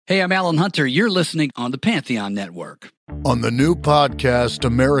Hey, I'm Alan Hunter. You're listening on the Pantheon Network. On the new podcast,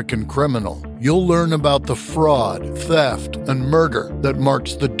 American Criminal, you'll learn about the fraud, theft, and murder that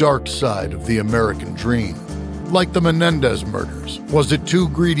marks the dark side of the American dream. Like the Menendez murders, was it two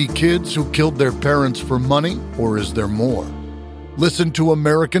greedy kids who killed their parents for money, or is there more? Listen to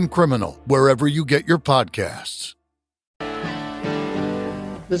American Criminal wherever you get your podcasts.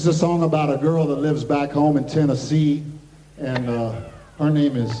 This is a song about a girl that lives back home in Tennessee, and her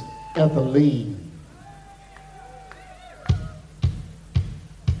name is Ethylene.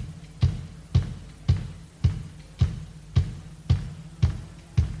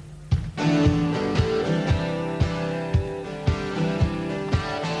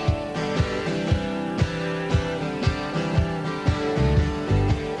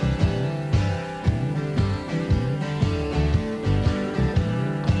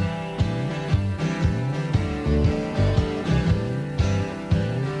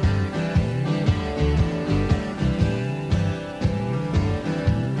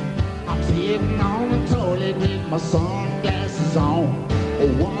 My sunglasses on,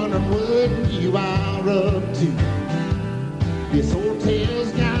 wondering what you are up to. This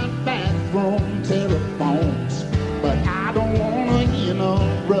hotel's got bathroom telephones, but I don't wanna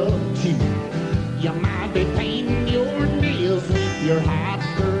interrupt you. You might be painting your nails with your hot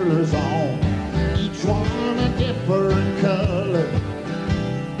curlers on, each one a different color,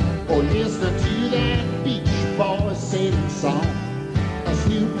 or listening to that Beach Boys singing song, a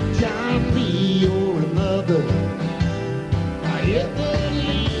Snoop John Lee or another.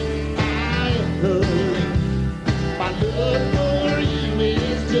 Ethylene, my love for you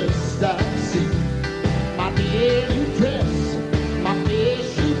is just obscene. My dear, you dress, my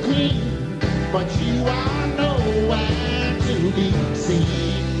fish you clean, but you are nowhere to be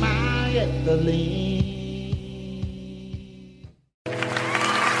seen, my Ethylene.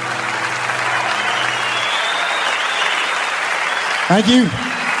 Thank you.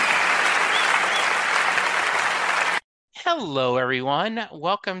 Hello, everyone.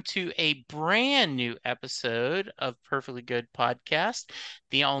 Welcome to a brand new episode of Perfectly Good Podcast,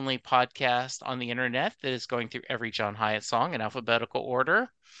 the only podcast on the internet that is going through every John Hyatt song in alphabetical order.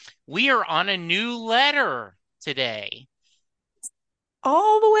 We are on a new letter today.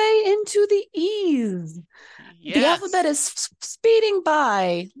 All the way into the E's. Yes. The alphabet is speeding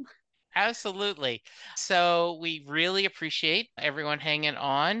by. Absolutely. So we really appreciate everyone hanging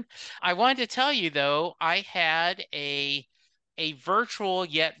on. I wanted to tell you, though, I had a virtual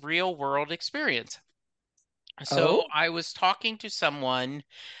yet real world experience. So I was talking to someone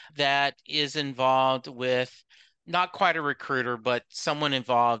that is involved with not quite a recruiter, but someone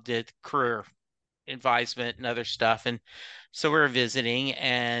involved in career advisement and other stuff. And so we were visiting.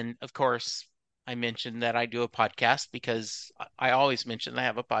 And of course, I mentioned that I do a podcast because I always mention I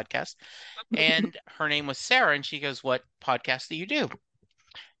have a podcast. And her name was Sarah. And she goes, "What podcast do you do?"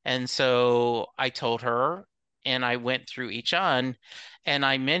 And so I told her, and I went through each on, and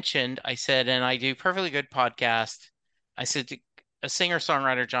I said, and I do Perfectly Good Podcast. I said, a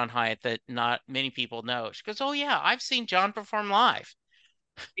singer-songwriter, John Hyatt, that not many people know. She goes, "Oh yeah, I've seen John perform live."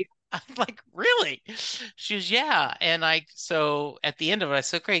 I'm like, "Really?" She goes, "Yeah." And so at the end of it, I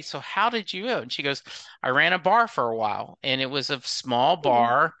said, "Great. So how did you go?" And she goes, "I ran a bar for a while, and it was a small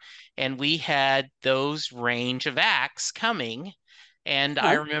bar, and we had those range of acts coming. And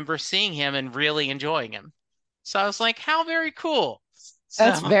I remember seeing him and really enjoying him." So I was like, how very cool.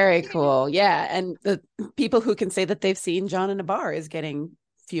 That's very cool. Yeah. And the people who can say that they've seen John in a bar is getting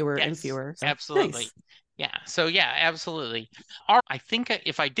fewer and fewer. So, absolutely. Nice. Yeah. So yeah, absolutely. I think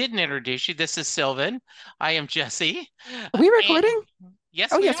if I didn't introduce you, this is Sylvan. I am Jesse. Are we recording?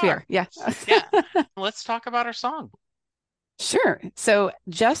 Yes, we are. Yeah. Yeah. Let's talk about our song. Sure. So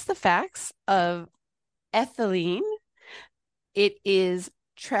just the facts of Ethylene. It is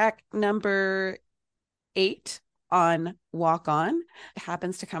track number 8 on Walk On. It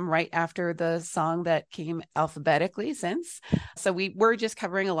happens to come right after the song that came alphabetically since. So we were just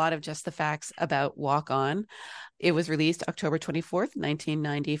covering a lot of just the facts about Walk On. It was released October 24th,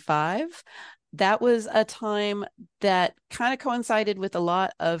 1995. That was a time that kind of coincided with a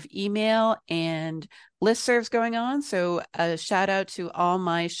lot of email and listservs going on. So a shout out to all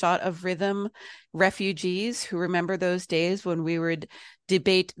my Shot of Rhythm refugees who remember those days when we would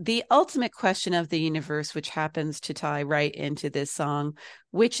debate the ultimate question of the universe, which happens to tie right into this song,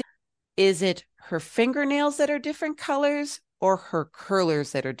 which is it her fingernails that are different colors or her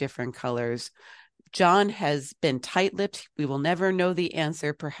curlers that are different colors? John has been tight-lipped. We will never know the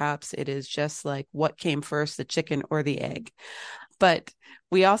answer. Perhaps it is just like what came first, the chicken or the egg. But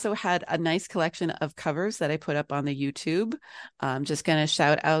we also had a nice collection of covers that I put up on the YouTube. I'm just going to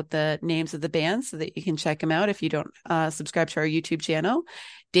shout out the names of the bands so that you can check them out if you don't subscribe to our YouTube channel.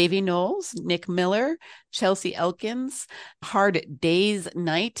 Davy Knowles, Nick Miller, Chelsea Elkins, Hard Day's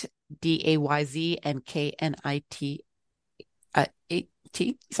Night, Dayz and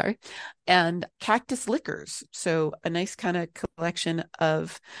Knit. Sorry, and Cactus Liquors. So a nice kind of collection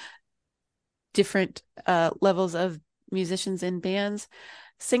of different levels of musicians and bands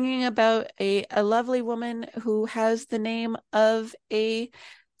singing about a lovely woman who has the name of a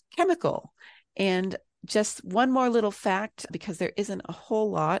chemical. And just one more little fact, because there isn't a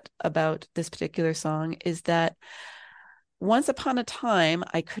whole lot about this particular song, is that once upon a time,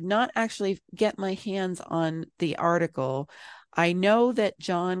 I could not actually get my hands on the article. I know that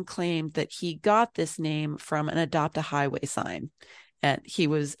John claimed that he got this name from an Adopt a Highway sign. And he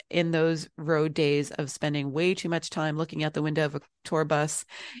was in those road days of spending way too much time looking out the window of a tour bus.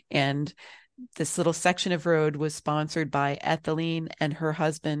 And this little section of road was sponsored by Ethylene and her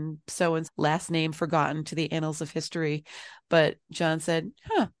husband, so-and-so, last name forgotten to the annals of history. But John said,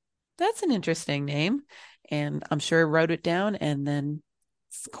 that's an interesting name. And I'm sure wrote it down, and then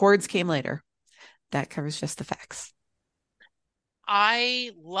chords came later. That covers just the facts.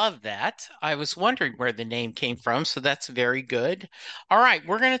 I love that. I was wondering where the name came from, so that's very good. All right,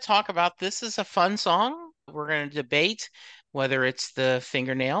 we're going to talk about this is a fun song. We're going to debate whether it's the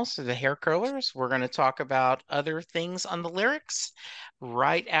fingernails or the hair curlers. We're going to talk about other things on the lyrics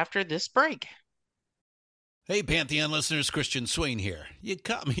right after this break. Hey, Pantheon listeners, Christian Swain here. You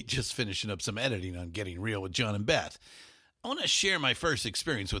caught me just finishing up some editing on Getting Real with John and Beth. I want to share my first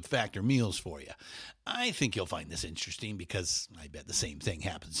experience with Factor meals for you. I think you'll find this interesting because I bet the same thing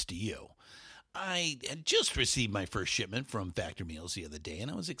happens to you. I had just received my first shipment from Factor Meals the other day, and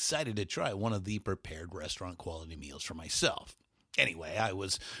I was excited to try one of the prepared restaurant quality meals for myself. Anyway, I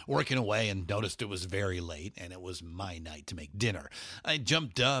was working away and noticed it was very late, and it was my night to make dinner. I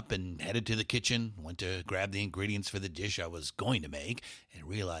jumped up and headed to the kitchen, went to grab the ingredients for the dish I was going to make, and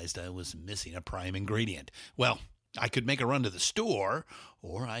realized I was missing a prime ingredient. Well, I could make a run to the store,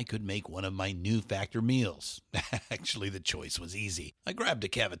 or I could make one of my new Factor meals. Actually, the choice was easy. I grabbed a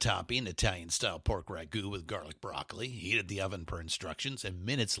cavatappi, an Italian-style pork ragu with garlic broccoli, heated the oven per instructions, and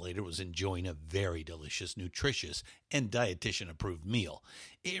minutes later was enjoying a very delicious, nutritious, and dietitian-approved meal.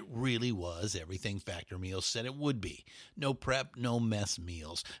 It really was everything Factor Meals said it would be. No prep, no mess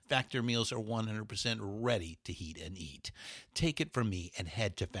meals. Factor Meals are 100% ready to heat and eat. Take it from me and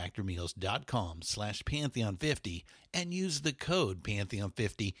head to factormeals.com/Pantheon50 and use the code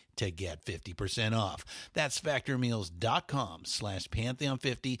Pantheon50 to get 50% off. That's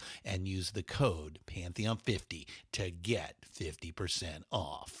factormeals.com/Pantheon50 and use the code Pantheon50 to get 50%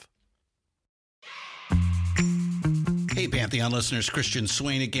 off. Hey, Pantheon listeners, Christian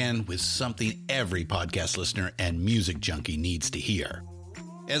Swain again with something every podcast listener and music junkie needs to hear.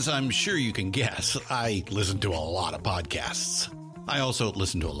 As I'm sure you can guess, I listen to a lot of podcasts. I also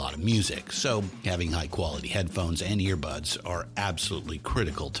listen to a lot of music, so having high-quality headphones and earbuds are absolutely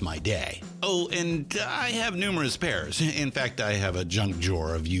critical to my day. Oh, and I have numerous pairs. In fact, I have a junk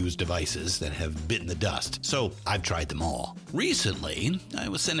drawer of used devices that have bitten the dust, so I've tried them all. Recently, I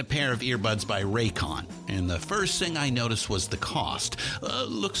was sent a pair of earbuds by Raycon, and the first thing I noticed was the cost.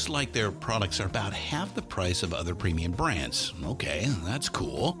 Looks like their products are about half the price of other premium brands. Okay, that's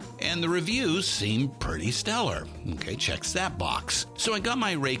cool. And the reviews seem pretty stellar. Okay, checks that box. So I got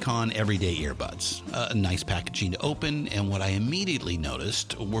my Raycon everyday earbuds. A nice packaging to open, and what I immediately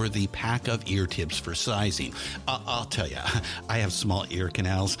noticed were the pack of ear tips for sizing. I'll tell you, I have small ear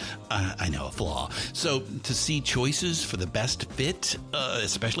canals. I know a flaw. So to see choices for the best fit,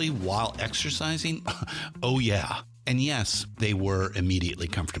 especially while exercising, oh yeah. And yes, they were immediately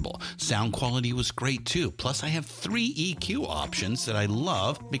comfortable. Sound quality was great too. Plus, I have 3 EQ options that I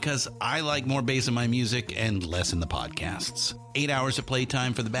love because I like more bass in my music and less in the podcasts. 8 hours of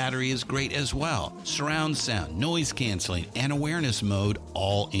playtime for the battery is great as well. Surround sound, noise canceling, and awareness mode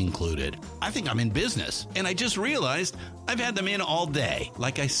all included. I think I'm in business, and I just realized I've had them in all day.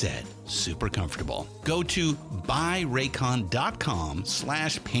 Like I said, super comfortable. Go to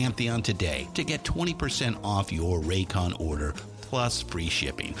buyraycon.com/Pantheon today to get 20% off your Raycon order plus free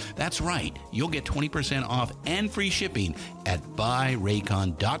shipping. That's right. You'll get 20% off and free shipping at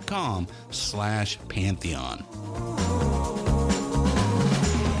buyraycon.com/Pantheon.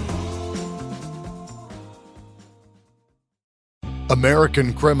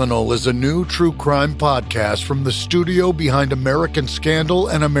 American Criminal is a new true crime podcast from the studio behind American Scandal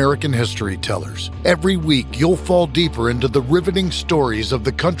and American History Tellers. Every week, you'll fall deeper into the riveting stories of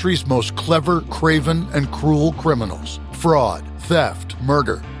the country's most clever, craven, and cruel criminals. Fraud, theft,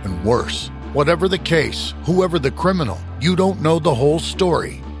 murder, and worse. Whatever the case, whoever the criminal, you don't know the whole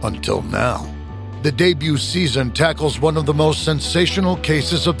story until now. The debut season tackles one of the most sensational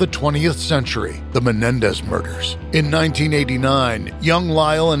cases of the 20th century, the Menendez murders. In 1989, young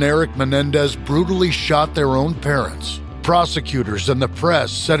Lyle and Eric Menendez brutally shot their own parents. Prosecutors and the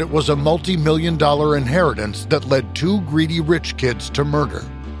press said it was a multi-million-dollar inheritance that led two greedy rich kids to murder.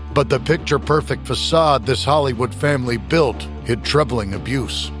 But the picture-perfect facade this Hollywood family built hid troubling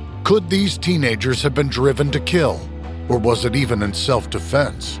abuse. Could these teenagers have been driven to kill? Or was it even in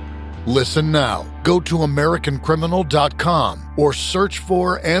self-defense? Listen now. Go to AmericanCriminal.com or search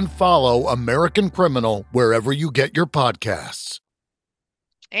for and follow American Criminal wherever you get your podcasts.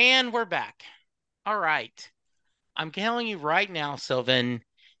 And we're back. All right. I'm telling you right now, Sylvan,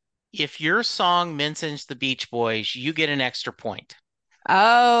 if your song mentions the Beach Boys, you get an extra point.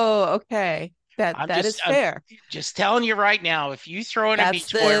 Oh, okay. That is fair. I'm just telling you right now, if you throw in a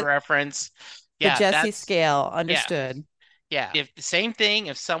Beach Boy reference, the Jesse scale, understood. Yeah. If the same thing,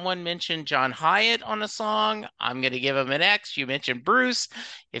 if someone mentioned John Hyatt on a song, I'm going to give him an X. You mentioned Bruce.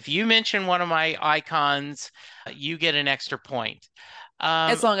 If you mention one of my icons, you get an extra point.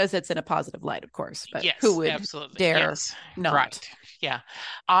 As long as it's in a positive light, of course. But yes, who would absolutely dare not? Right. Yeah.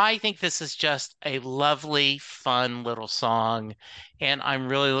 I think this is just a lovely, fun little song, and I'm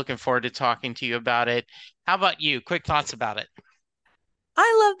really looking forward to talking to you about it. How about you? Quick thoughts about it.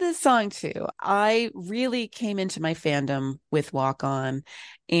 I love this song too. I really came into my fandom with Walk On,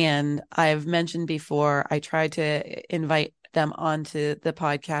 and I've mentioned before, I tried to invite them onto the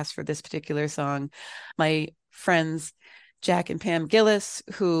podcast for this particular song. My friends, Jack and Pam Gillis,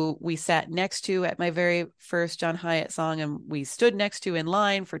 who we sat next to at my very first John Hyatt song, and we stood next to in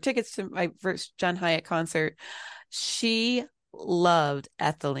line for tickets to my first John Hyatt concert. She loved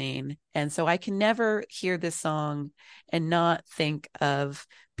Ethylene. And so I can never hear this song and not think of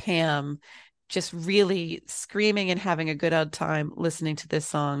Pam just really screaming and having a good old time listening to this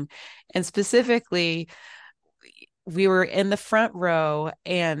song. And specifically, we were in the front row,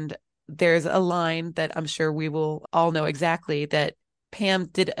 and there's a line that I'm sure we will all know exactly that Pam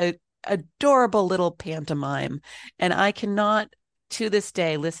did a adorable little pantomime. And I cannot to this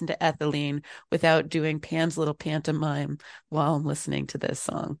day listen to Ethylene without doing Pam's little pantomime while I'm listening to this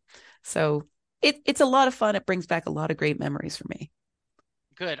song. So it's a lot of fun. It brings back a lot of great memories for me.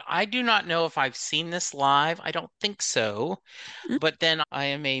 Good. I do not know if I've seen this live. I don't think so. Mm-hmm. But then I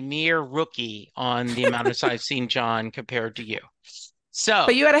am a mere rookie on the amount of times I've seen John compared to you. So,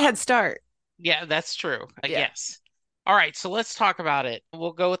 but you had a head start. Yeah, that's true. Yeah. Yes. All right. So let's talk about it.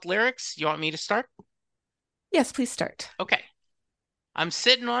 We'll go with lyrics. You want me to start? Yes, please start. Okay. I'm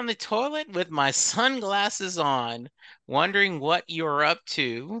sitting on the toilet with my sunglasses on, wondering what you're up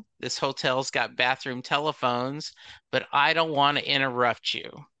to. This hotel's got bathroom telephones, but I don't want to interrupt you.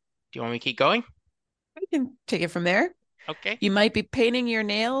 Do you want me to keep going? I can take it from there. Okay. You might be painting your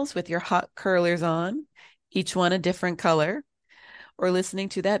nails with your hot curlers on, each one a different color, or listening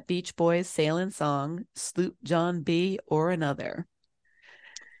to that Beach Boys sailing song, Sloop John B. or another.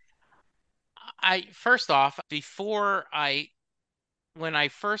 First off, when I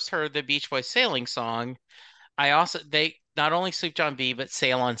first heard the Beach Boys sailing song, they not only Sloop John B, but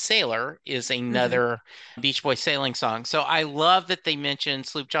Sail on Sailor is another Beach Boys sailing song. So I love that they mentioned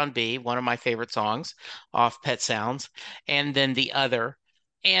Sloop John B, one of my favorite songs off Pet Sounds, and then the other.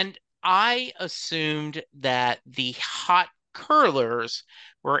 And I assumed that the hot curlers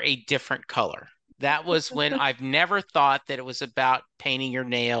were a different color. That was when I've never thought that it was about painting your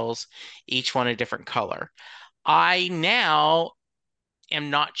nails, each one a different color. I now am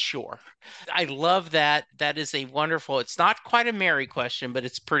not sure. I love that. That is a wonderful, it's not quite a Mary question, but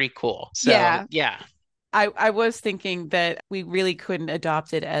it's pretty cool. So, yeah. I was thinking that we really couldn't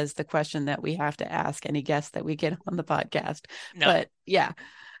adopt it as the question that we have to ask any guest that we get on the podcast. No. But yeah,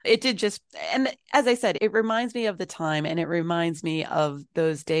 it did just, and as I said, it reminds me of the time, and it reminds me of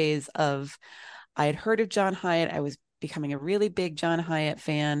those days of, I had heard of John Hyatt. I was becoming a really big John Hyatt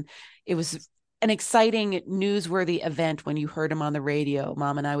fan. It was an exciting, newsworthy event when you heard him on the radio.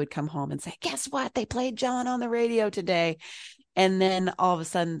 Mom and I would come home and say, guess what? They played John on the radio today. And then all of a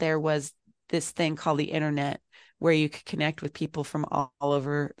sudden there was this thing called the internet, where you could connect with people from all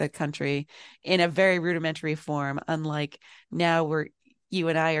over the country in a very rudimentary form. Unlike now, where you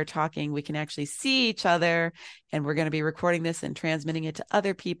and I are talking, we can actually see each other, and we're going to be recording this and transmitting it to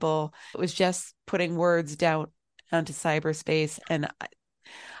other people. It was just putting words down onto cyberspace. And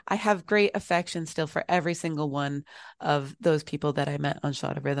I have great affection still for every single one of those people that I met on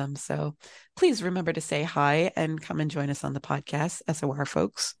Shot of Rhythm. So please remember to say hi and come and join us on the podcast, SOR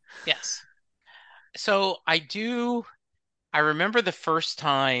folks. Yes. So I do I remember the first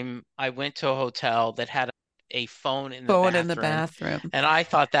time I went to a hotel that had a phone in the Phone in the bathroom, bathroom. and I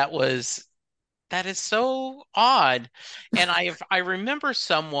thought that is so odd. And I remember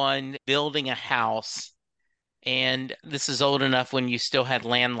someone building a house, and this is old enough when you still had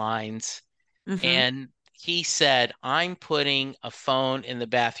landlines. Hmm. And he said, I'm putting a phone in the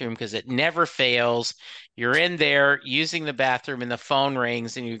bathroom because it never fails. You're in there using the bathroom and the phone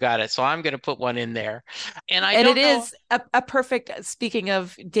rings and you got it. So I'm going to put one in there. And I And it don't know. is a perfect, speaking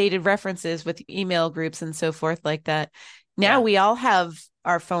of dated references with email groups and so forth like that. Now Yeah. we all have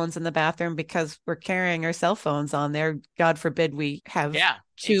our phones in the bathroom because we're carrying our cell phones on there. God forbid we have Yeah,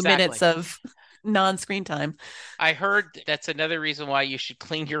 2 minutes exactly. of non-screen time. I heard that's another reason why you should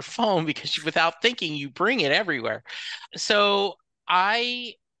clean your phone because without thinking, you bring it everywhere. So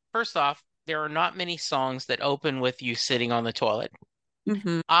I, first off, there are not many songs that open with you sitting on the toilet.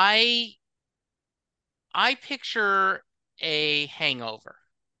 Hmm. I I picture a hangover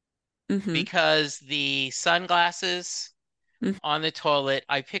Hmm. because the sunglasses on the toilet,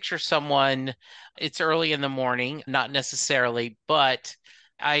 I picture someone, it's early in the morning, not necessarily, but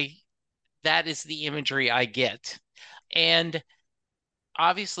I that is the imagery I get. And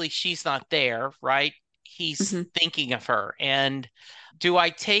obviously she's not there, right? He's Hmm. thinking of her. And do I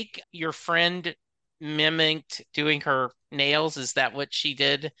take your friend mimicked doing her nails? Is that what she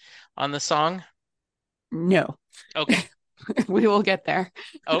did on the song? No, Okay. we will get there.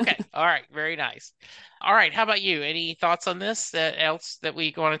 Okay. All right. Very nice. All right. How about you? Any thoughts on this that else that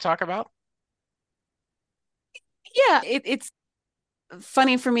we want to talk about? Yeah, it's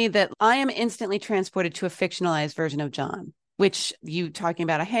funny for me that I am instantly transported to a fictionalized version of John, which you talking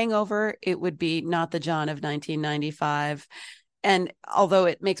about a hangover, it would be not the John of 1995. And although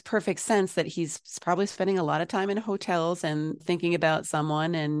it makes perfect sense that he's probably spending a lot of time in hotels and thinking about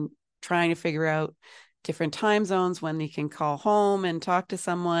someone and trying to figure out different time zones when he can call home and talk to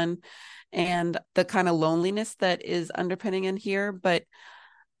someone and the kind of loneliness that is underpinning in here. But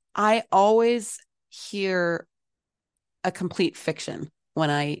I always hear a complete fiction when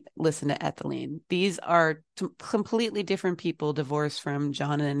I listen to Ethylene. These are completely different people divorced from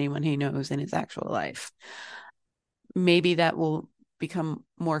John and anyone he knows in his actual life. Maybe that will become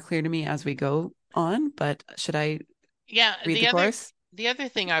more clear to me as we go on, but should I Yeah, read the chorus? the other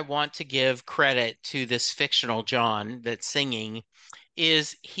thing I want to give credit to this fictional John that's singing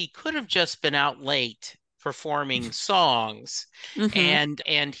is he could have just been out late performing songs, Mm-hmm.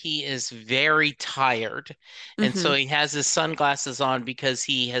 and he is very tired, and so Mm-hmm. he has his sunglasses on because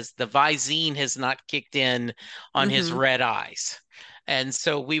he has the Visine has not kicked in on his Mm-hmm. red eyes. And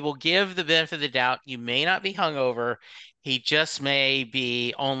so we will give the benefit of the doubt. You may not be hungover. He just may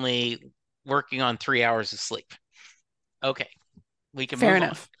be only working on 3 hours of sleep. Okay, we can Fair move on.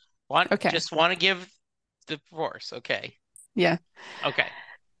 enough. Okay. Just want to give the force. Okay. Yeah. Okay.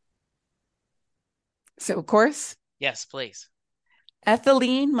 So, of course, Yes, please.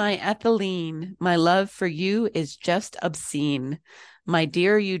 Ethylene, my love for you is just obscene. My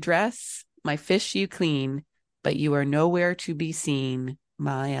dear, you dress, my fish you clean, but you are nowhere to be seen,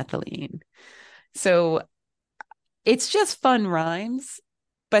 my Ethylene. So it's just fun rhymes,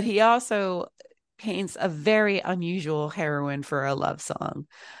 but he also paints a very unusual heroine for a love song.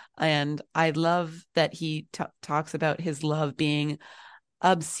 And I love that he talks about his love being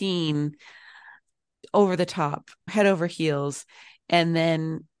obscene, over the top, head over heels, and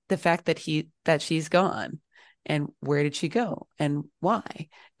then the fact that she's gone, and where did she go, and why,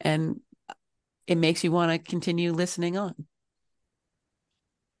 and it makes you want to continue listening on.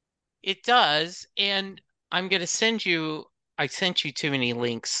 It does. And I'm going to I sent you too many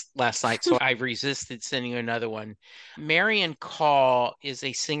links last night, so I resisted sending you another one. Marion Call is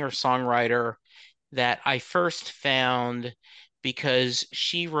a singer-songwriter that I first found because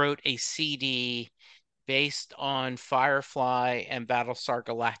she wrote a CD based on Firefly and Battlestar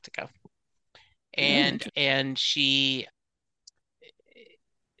Galactica. Oh, And and she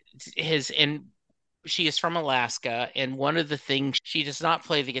is from Alaska, and one of the things she does not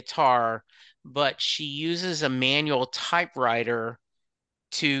play the guitar, but she uses a manual typewriter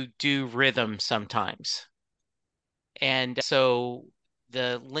to do rhythm sometimes. And so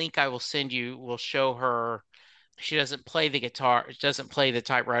the link I will send you will show her she doesn't play the guitar, doesn't play the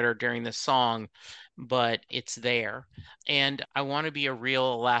typewriter during the song, but it's there. And I want to be a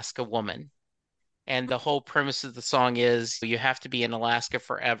real Alaska woman. And the whole premise of the song is you have to be in Alaska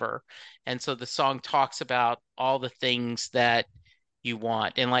forever. And so the song talks about all the things that you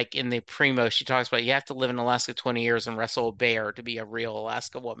want. And like in the primo, she talks about you have to live in Alaska 20 years and wrestle a bear to be a real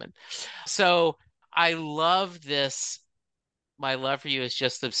Alaska woman. So I love this. My love for you is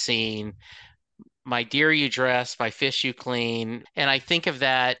just obscene. my deer you dress, my fish you clean. And I think of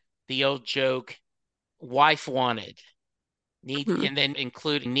that, the old joke, wife wanted, need, Mhm. and then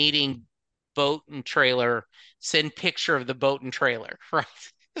include needing boat and trailer, send picture of the boat and trailer, right?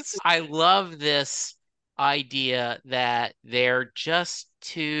 I love this idea that they're just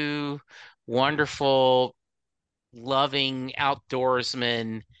two wonderful, loving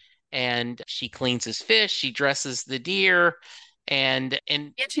outdoorsmen, and she cleans his fish, she dresses the deer, and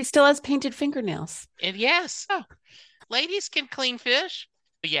Yet she still has painted fingernails. and yes, oh, ladies can clean fish.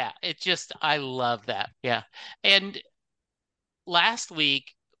 Yeah, it just I love that. Yeah. And last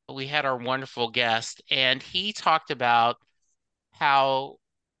week we had our wonderful guest, and he talked about how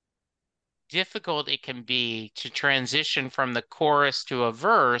difficult it can be to transition from the chorus to a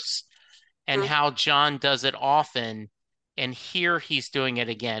verse, and Mm. how John does it often. And here he's doing it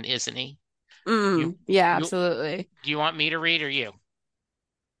again, isn't he? You, Yeah, you, absolutely. do you want me to read or you?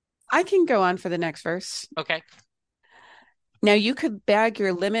 I can go on for the next verse. Okay. Now you could bag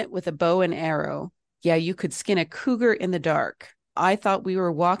your limit with a bow and arrow. Yeah, you could skin a cougar in the dark. I thought we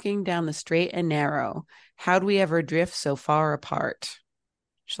were walking down the straight and narrow. How'd we ever drift so far apart?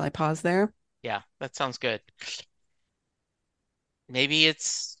 Shall I pause there? Yeah, that sounds good. Maybe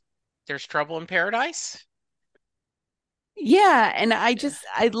it's there's trouble in paradise? Yeah, and Yeah.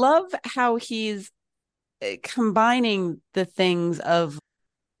 I love how he's combining the things of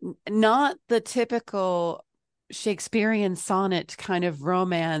not the typical Shakespearean sonnet kind of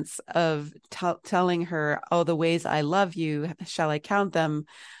romance of telling her, "Oh, the ways I love you, shall I count them?"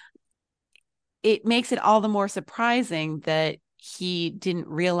 It makes it all the more surprising that he didn't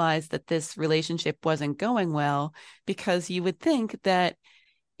realize that this relationship wasn't going well, because you would think that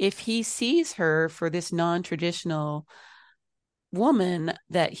if he sees her for this non-traditional woman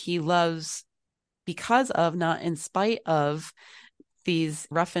that he loves because of, not in spite of, these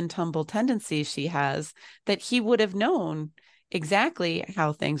rough and tumble tendencies she has, that he would have known exactly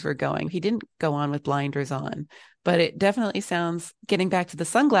how things were going. He didn't go on with blinders on, but it definitely sounds, getting back to the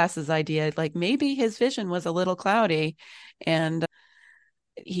sunglasses idea, like maybe his vision was a little cloudy and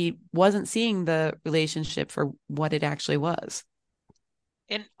he wasn't seeing the relationship for what it actually was.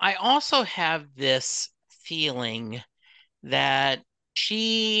 And I also have this feeling that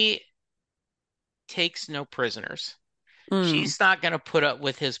she takes no prisoners. Mm. She's not going to put up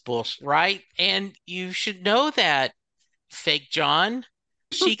with his bullshit, right? And you should know that, fake John.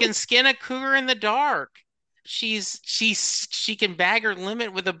 She can skin a cougar in the dark. She can bag her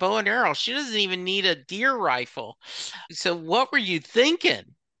limit with a bow and arrow. She doesn't even need a deer rifle. So what were you thinking?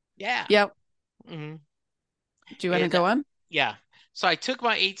 Yeah. Yep. hmm Do you want to And go on? yeah. So I took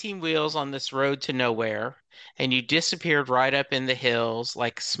my 18 wheels on this road to nowhere, and you disappeared right up in the hills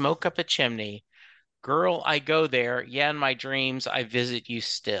like smoke up a chimney. Girl, I go there. Yeah, in my dreams, I visit you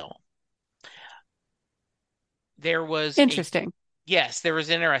still. There was a, Interesting. yes, there was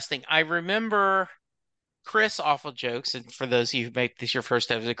interesting. I remember Chris Awful Jokes, and for those of you who make this your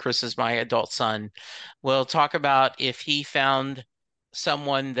first episode, Chris is my adult son. We'll talk about if he found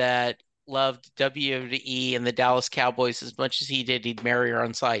someone that loved WWE and the Dallas Cowboys as much as he did, he'd marry her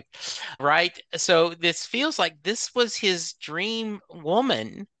on sight, right? So this feels like this was his dream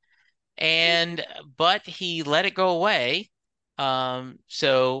woman, and but he let it go away.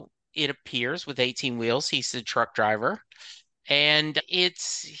 So it appears with 18 wheels, he's a truck driver, and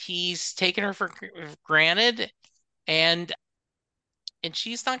it's he's taken her for granted, and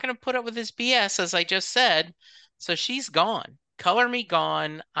she's not going to put up with his BS, as I just said. So she's gone. Color me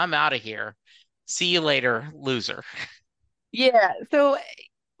gone. I'm out of here. See you later, loser. Yeah. So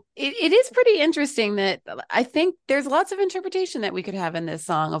it is pretty interesting that I think there's lots of interpretation that we could have in this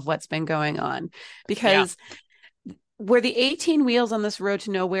song of what's been going on, Yeah, because were the 18 wheels on this road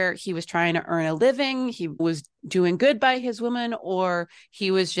to nowhere, he was trying to earn a living, he was doing good by his woman, or he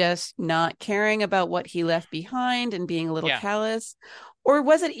was just not caring about what he left behind and being a little yeah, callous? Or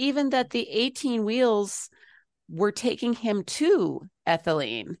was it even that the 18 wheels were taking him to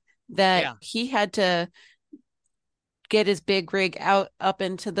Ethylene, that yeah. he had to get his big rig out up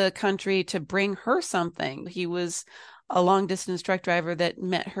into the country to bring her something? He was a long distance truck driver that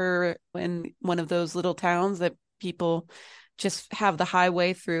met her in one of those little towns that people just have the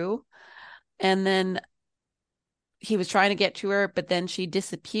highway through. And then he was trying to get to her, but then she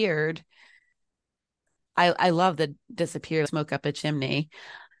disappeared. I love the disappear, smoke up a chimney.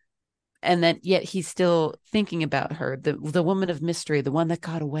 And then yet he's still thinking about her, the woman of mystery, the one that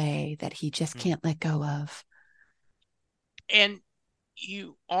got away, that he just Mm. can't let go of. And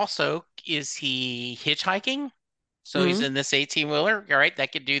you also, is he hitchhiking? So he's Mm, in this 18 wheeler. All right,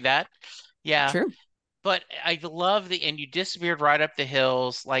 that could do that. Yeah. true. But I love and you disappeared right up the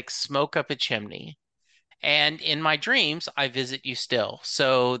hills like smoke up a chimney. And in my dreams, I visit you still.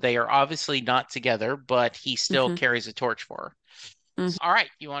 So they are obviously not together, but he still Mm-hmm. carries a torch for her. Mm-hmm. All right,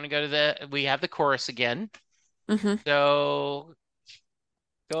 you want to go to we have the chorus again. Mm-hmm. So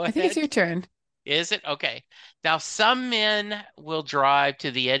go I think it's ahead. your turn. Is it? Okay. Now, some men will drive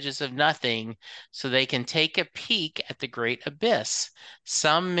to the edges of nothing so they can take a peek at the great abyss.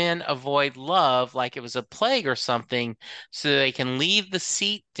 Some men avoid love like it was a plague or something so they can leave the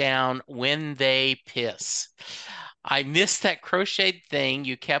seat down when they piss. I miss that crocheted thing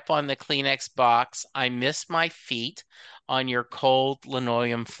you kept on the Kleenex box. I miss my feet on your cold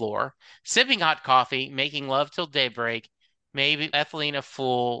linoleum floor, sipping hot coffee, making love till daybreak. Maybe Ethylene a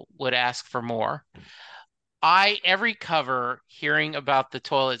fool would ask for more. Every cover hearing about the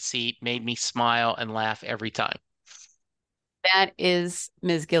toilet seat made me smile and laugh every time. That is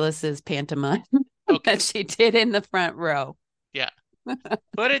Ms. Gillis's pantomime Okay. that she did in the front row. Yeah.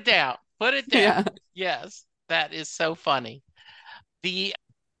 Put it down. Put it down. Yeah. Yes. That is so funny. The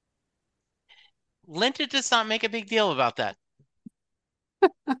Linda does not make a big deal about that,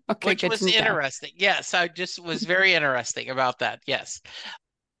 Okay, which good was to know. interesting. Yes, I just was very interesting about that. Yes.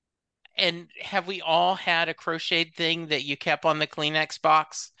 And have we all had a crocheted thing that you kept on the Kleenex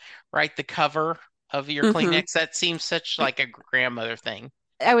box, right? The cover of your Mm-hmm. Kleenex? That seems such like a grandmother thing.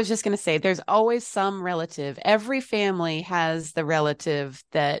 I was just going to say, there's always some relative. Every family has the relative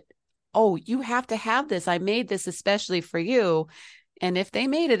that, oh, you have to have this. I made this especially for you. And if they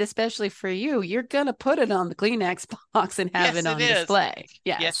made it especially for you, you're going to put it on the Kleenex box and have Yes, it it on is. display.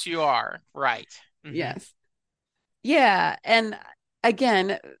 Yes, Yes. you are. Right. Hmm. Yes. Yeah. And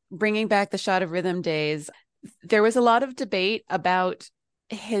again, bringing back the Shot of Rhythm days, there was a lot of debate about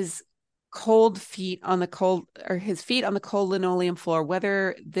his cold feet on the cold, or his feet on the cold linoleum floor,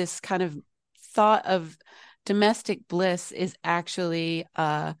 whether this kind of thought of domestic bliss is actually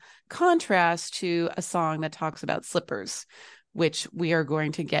a contrast to a song that talks about slippers, which we are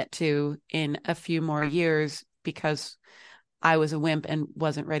going to get to in a few more years because I was a wimp and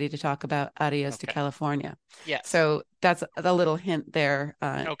wasn't ready to talk about Adios to Okay. California. Yes. So that's a little hint there.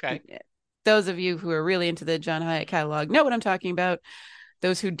 Okay. Those of you who are really into the John Hyatt catalog know what I'm talking about.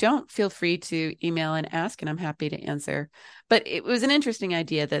 Those who don't, feel free to email and ask, and I'm happy to answer. But it was an interesting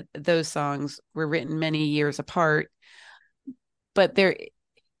idea that those songs were written many years apart. But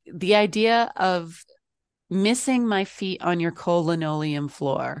the idea of missing my feet on your cold linoleum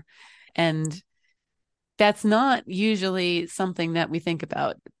floor, and that's not usually something that we think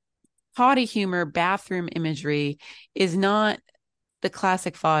about. Potty humor, bathroom imagery is not the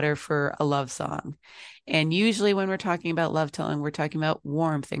classic fodder for a love song. And usually when we're talking about love telling, we're talking about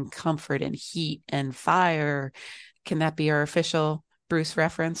warmth and comfort and heat and fire. Can that be our official Bruce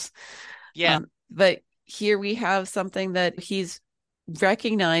reference? Yeah. But here we have something that he's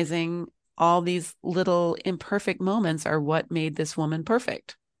recognizing all these little imperfect moments are what made this woman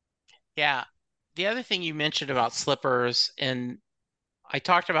perfect. Yeah. The other thing you mentioned about slippers, and I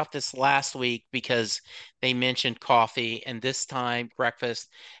talked about this last week because they mentioned coffee and this time breakfast.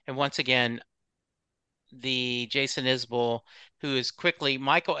 And once again, the Jason Isbell, who is quickly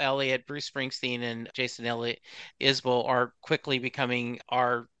Michael Elliott, Bruce Springsteen, and Jason Elliott Isbell are quickly becoming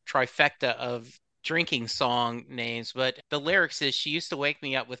our trifecta of drinking song names. But the lyrics is she used to wake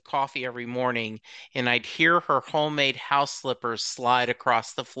me up with coffee every morning, and I'd hear her homemade house slippers slide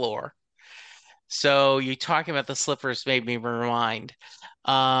across the floor. So you talking about the slippers made me remind.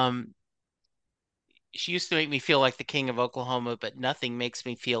 Um, she used to make me feel like the king of Oklahoma, but nothing makes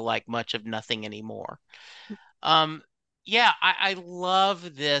me feel like much of nothing anymore. Um, yeah, I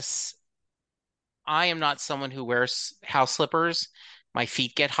love this. I am not someone who wears house slippers. My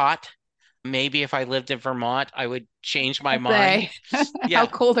feet get hot. Maybe if I lived in Vermont, I would change my mind. Say, how Yeah,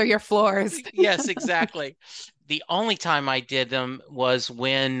 cold are your floors? yes, exactly. The only time I did them was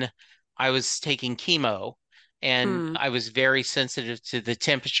when I was taking chemo and Mm. I was very sensitive to the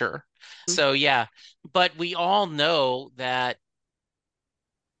temperature. So, yeah, but we all know that.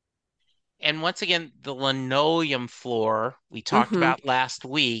 And once again, the linoleum floor we talked Mm-hmm. about last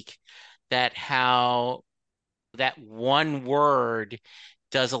week, that how that one word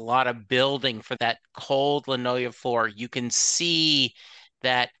does a lot of building for that cold linoleum floor. You can see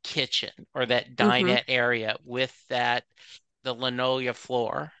that kitchen or that Mm-hmm. dinette area with the linoleum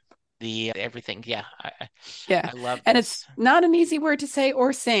floor, the everything. Yeah, Yeah. I love And it's this. not an easy word to say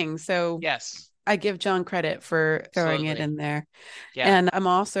or sing. So Yes, I give John credit for throwing it absolutely. in there. Yeah. And I'm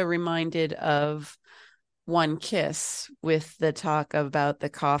also reminded of One Kiss with the talk about the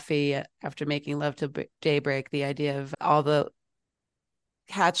coffee after making love to daybreak, the idea of all the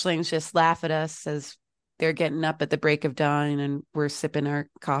hatchlings just laugh at us as they're getting up at the break of dawn and we're sipping our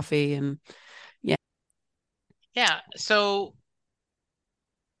coffee and yeah. Yeah. So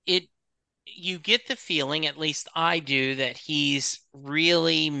it you get the feeling, at least I do, that he's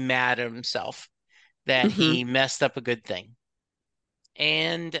really mad at himself that Mm-hmm. he messed up a good thing.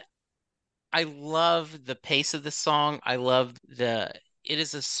 And I love the pace of the song. It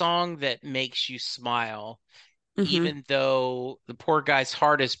is a song that makes you smile, Mm-hmm. even though the poor guy's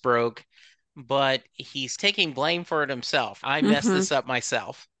heart is broke, but he's taking blame for it himself. I messed Mm-hmm. this up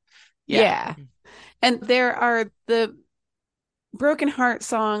myself. Yeah. Yeah. And there are the broken heart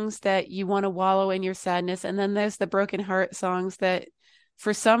songs that you want to wallow in your sadness. And then there's the broken heart songs that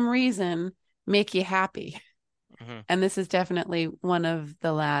for some reason make you happy. Mhm. And this is definitely one of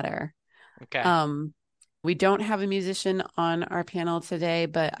the latter. Okay. Um, we don't have a musician on our panel today,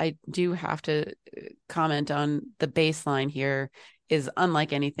 but I do have to comment on the bass line here is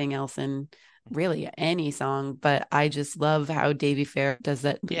unlike anything else in really any song, but I just love how Davy Fair does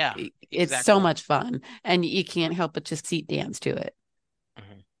that. Yeah, It's so exactly. much fun, and you can't help but just seat dance to it.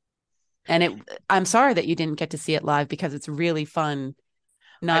 Mhm. And I'm sorry that you didn't get to see it live because it's really fun,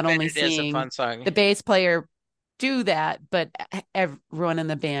 I not bet only it is a seeing fun song. the bass player do that, but everyone in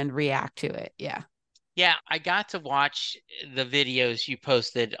the band react to it. Yeah. Yeah, I got to watch the videos you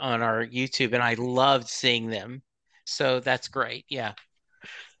posted on our YouTube and I loved seeing them. So that's great. Yeah.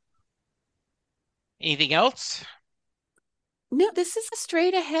 Anything else? No, this is a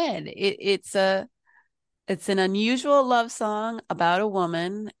straight ahead. It's an unusual love song about a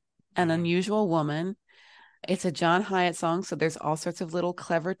woman, an Mhm. unusual woman. It's a John Hyatt song, so there's all sorts of little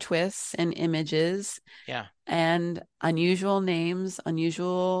clever twists and images Yeah. and unusual names,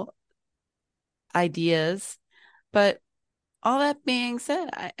 unusual ideas. But all that being said,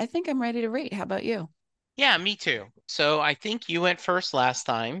 I think I'm ready to rate. How about you? Yeah, me too. So I think you went first last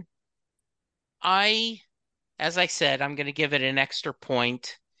time. I, as I said, I'm going to give it an extra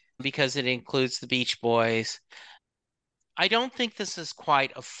point because it includes the Beach Boys. I don't think this is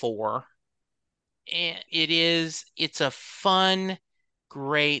quite a four. And it's a fun,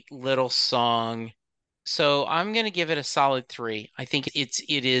 great little song. So I'm going to give it a solid three. I think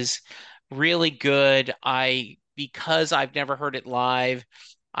it is really good. Because I've never heard it live,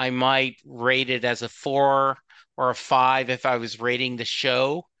 I might rate it as a four or a five if I was rating the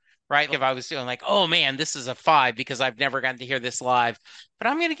show, right? If I was doing like, oh man, this is a five because I've never gotten to hear this live. But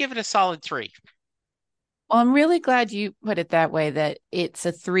I'm going to give it a solid three. Well, I'm really glad you put it that way, that it's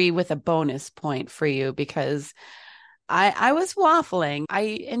a three with a bonus point for you because I was waffling. I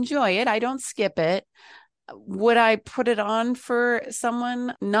enjoy it. I don't skip it. Would I put it on for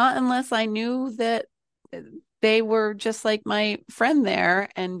someone? Not unless I knew that they were just like my friend there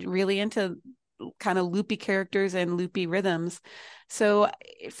and really into kind of loopy characters and loopy rhythms. So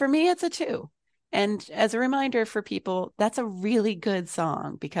for me, it's a two. And as a reminder for people, that's a really good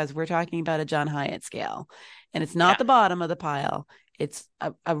song because we're talking about a John Hyatt scale and it's not Yeah. the bottom of the pile. It's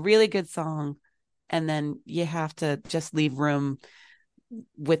a really good song. And then you have to just leave room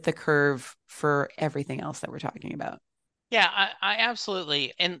with the curve for everything else that we're talking about. Yeah, I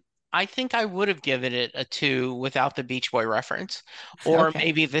absolutely. And I think I would have given it a two without the Beach Boy reference, or Okay.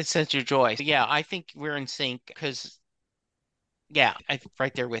 maybe the Sense of Joy. Yeah, I think we're in sync because, yeah, I'm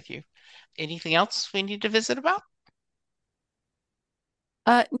right there with you. Anything else we need to visit about?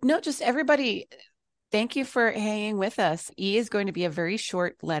 No, just everybody, thank you for hanging with us. E is going to be a very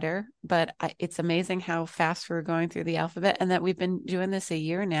short letter, but it's amazing how fast we're going through the alphabet and that we've been doing this a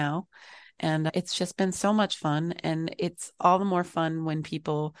year now. And it's just been so much fun. And it's all the more fun when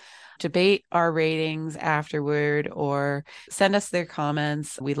people debate our ratings afterward or send us their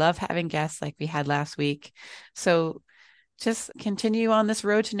comments. We love having guests like we had last week. So just continue on this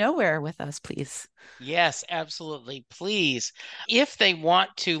road to nowhere with us, please. Yes, absolutely. Please. If they want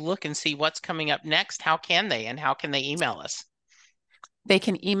to look and see what's coming up next, how can they and how can they email us? They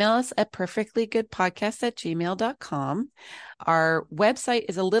can email us at perfectlygoodpodcast@gmail.com. Our website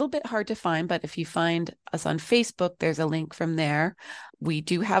is a little bit hard to find, but if you find us on Facebook, there's a link from there. We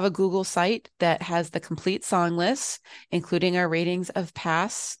do have a Google site that has the complete song list, including our ratings of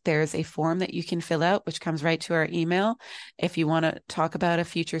past. There's a form that you can fill out, which comes right to our email. If you want to talk about a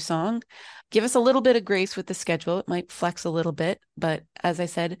future song, give us a little bit of grace with the schedule. It might flex a little bit, but as I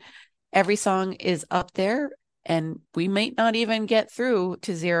said, every song is up there and we might not even get through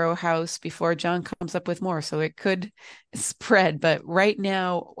to Zero House before John comes up with more. So it could spread. But right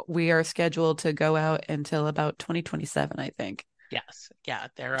now, we are scheduled to go out until about 2027, I think. Yes. Yeah.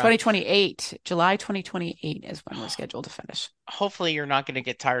 They're 2028. July 2028 is when we're scheduled to finish. hopefully you're not going to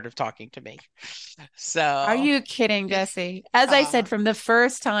get tired of talking to me. So Are you kidding, Jesse? As I said, from the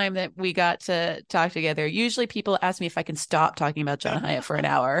first time that we got to talk together, usually people ask me if I can stop talking about John Hyatt for an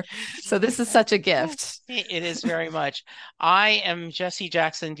hour. So this is such a gift. It is very much. I am Jesse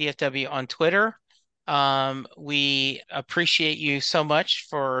Jackson, DFW on Twitter. We appreciate you so much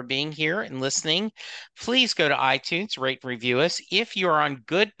for being here and listening. Please go to iTunes, rate and review us. If you're on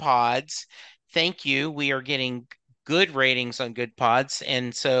Good Pods, thank you. We are getting good ratings on Good Pods.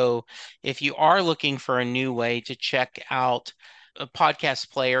 And so if you are looking for a new way to check out a podcast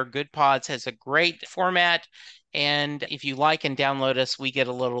player, Good Pods has a great format. And if you like and download us, we get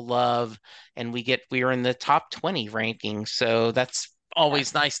a little love, and we're in the top 20 rankings. So that's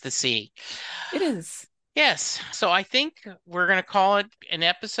always nice to see. It is. Yes. So I think we're going to call it an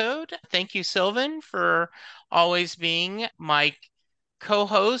episode. Thank you, Sylvan, for always being my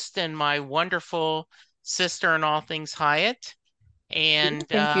co-host and my wonderful sister in all things Hyatt. And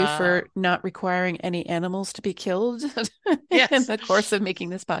thank you for not requiring any animals to be killed in the course of making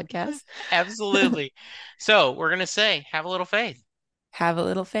this podcast. Absolutely. So we're going to say, have a little faith. Have a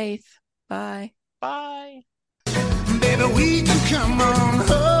little faith. Bye. Bye. Baby, we can come on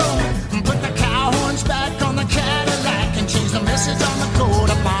home, put the cow horns back on the Cadillac and change the message on the coat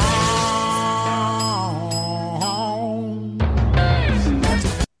of lawn.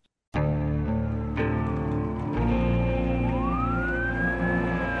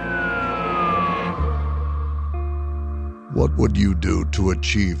 What would you do to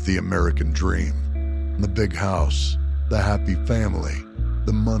achieve the American dream? The big house, the happy family,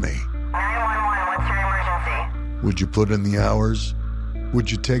 the money. 911, what's your emergency? Would you put in the hours? Would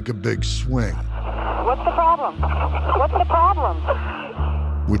you take a big swing? What's the problem? What's the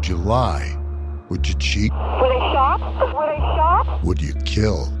problem? Would you lie? Would you cheat? Were they shot? Were they shot? Would you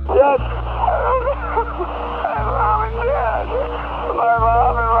kill? Yes. My mom is dead. My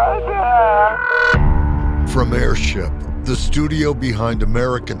mom is right there. From Airship, the studio behind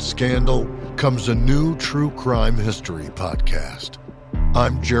American Scandal, comes a new true crime history podcast.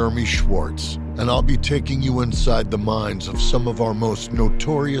 I'm Jeremy Schwartz, and I'll be taking you inside the minds of some of our most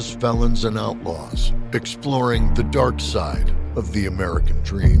notorious felons and outlaws, exploring the dark side of the American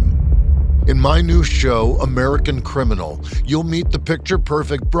dream. In my new show, American Criminal, you'll meet the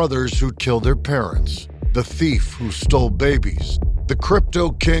picture-perfect brothers who killed their parents, the thief who stole babies, the crypto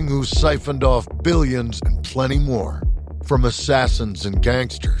king who siphoned off billions, and plenty more. From assassins and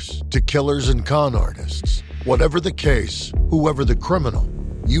gangsters to killers and con artists. Whatever the case, whoever the criminal,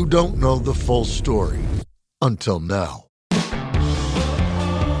 you don't know the full story. Until now.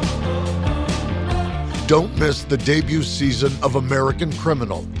 Don't miss the debut season of American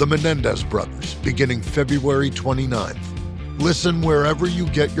Criminal, The Menendez Brothers, beginning February 29th. Listen wherever you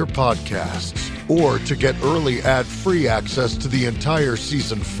get your podcasts, or to get early ad-free access to the entire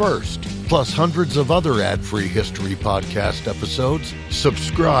season first, plus hundreds of other ad-free history podcast episodes,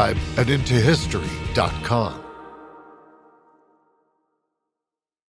 subscribe at IntoHistory.com.